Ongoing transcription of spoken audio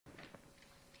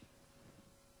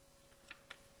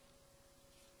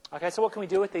Okay, so what can we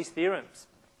do with these theorems?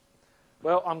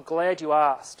 Well, I'm glad you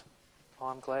asked.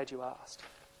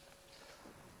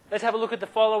 Let's have a look at the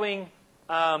following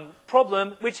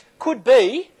problem, which could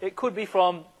be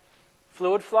from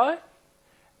fluid flow,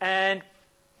 and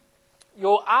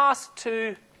you're asked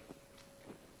to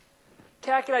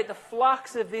calculate the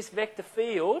flux of this vector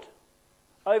field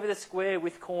over the square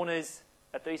with corners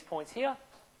at these points here,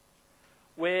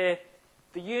 where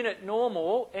the unit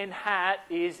normal, n hat,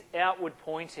 is outward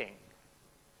pointing.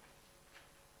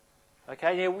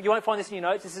 Okay, now you won't find this in your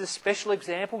notes. This is a special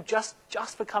example just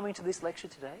for coming to this lecture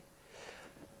today.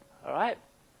 All right.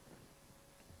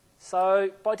 So,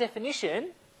 by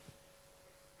definition,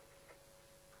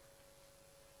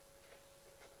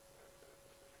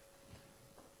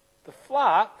 the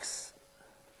flux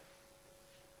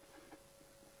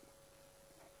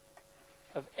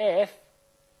of F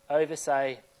over,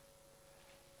 say,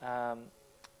 the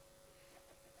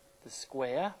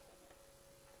square,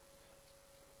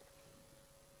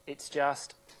 it's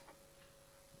just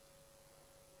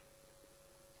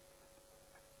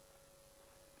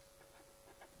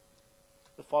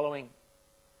the following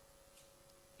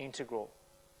integral.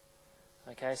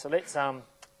 Okay, so let's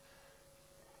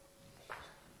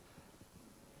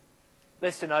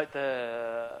denote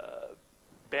the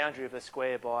boundary of the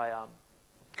square by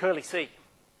curly C.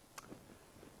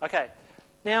 Okay,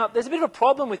 now there's a bit of a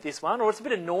problem with this one, or it's a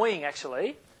bit annoying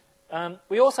actually.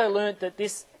 We also learnt that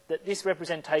this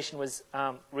representation was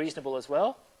reasonable as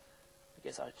well. I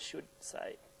guess I should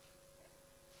say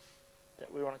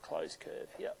that we're on a closed curve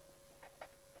here.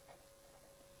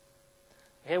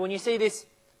 Okay, when you see this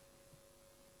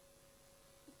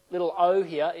little O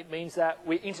here, it means that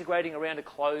we're integrating around a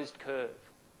closed curve.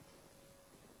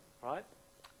 Right?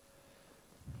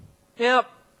 Now,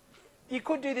 you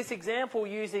could do this example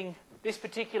using this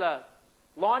particular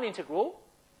line integral,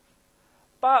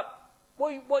 but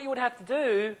what you would have to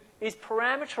do is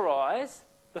parameterize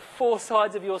the four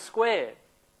sides of your square.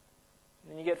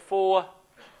 And you get 4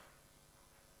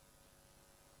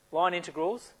 line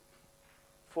integrals,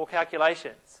 4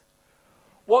 calculations.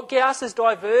 What Gauss's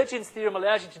divergence theorem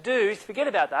allows you to do is forget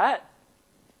about that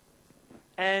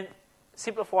and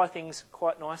simplify things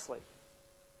quite nicely.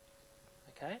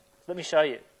 Okay? Let me show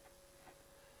you.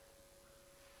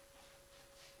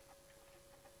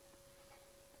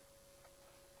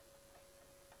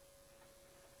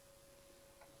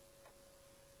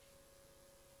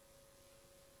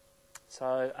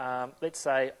 So let's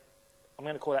say I'm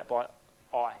going to call that by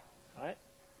I. Right?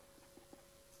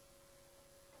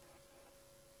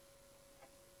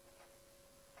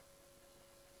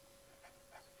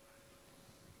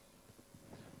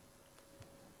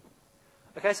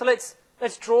 Okay, so let's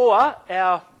draw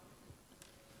our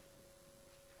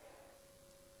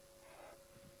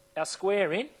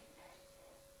square in.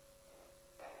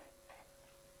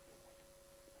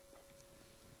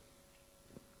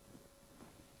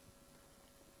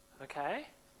 Okay.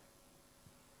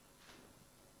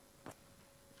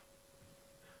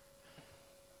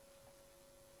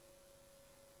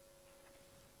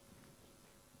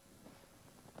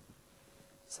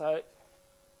 So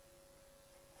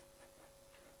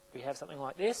we have something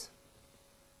like this.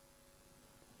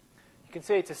 You can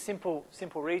see it's a simple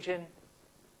region,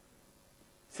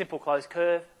 simple closed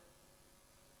curve.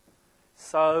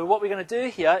 So what we're going to do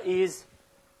here is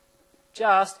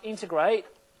just integrate.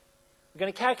 We're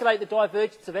going to calculate the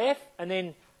divergence of F and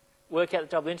then work out the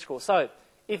double integral. So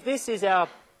if this is our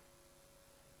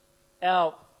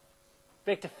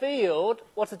vector field,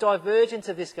 what's the divergence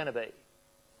of this going to be?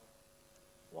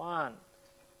 1.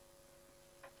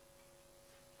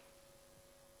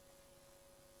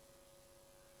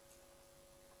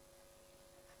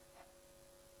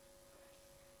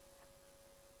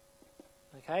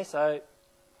 Okay, so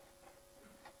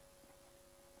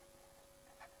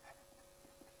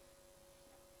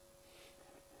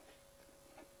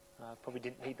I probably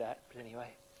didn't need that, but anyway.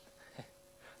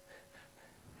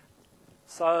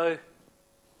 So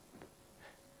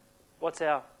what's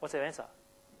our answer?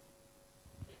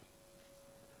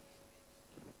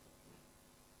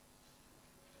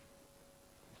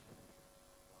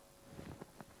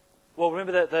 Well,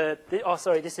 remember that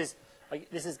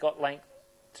this has got length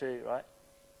too, right?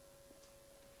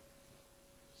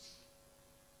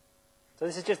 So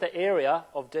this is just the area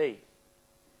of D,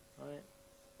 right?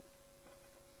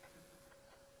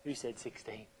 Who said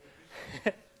 16?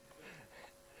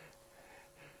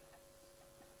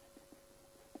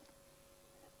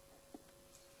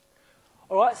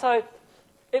 All right, so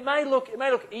it may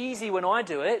look easy when I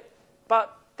do it,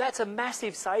 but that's a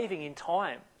massive saving in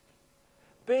time.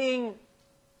 Being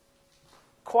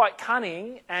quite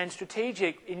cunning and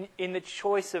strategic in the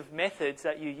choice of methods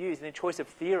that you use, in the choice of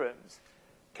theorems,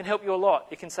 can help you a lot.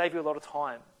 It can save you a lot of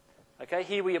time. Okay,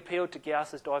 here we appealed to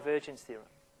Gauss's divergence theorem.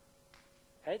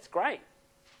 Okay, it's great.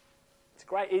 It's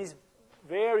great. It is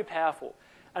very powerful.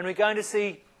 And we're going to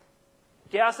see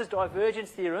Gauss's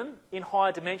divergence theorem in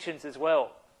higher dimensions as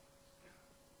well.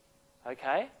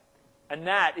 Okay? And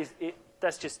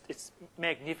it's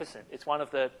magnificent. It's one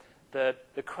of the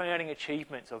crowning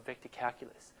achievements of vector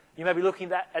calculus. You may be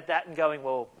looking at that and going,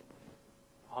 well,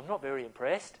 I'm not very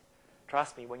impressed.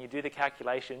 Trust me, when you do the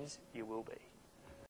calculations, you will be.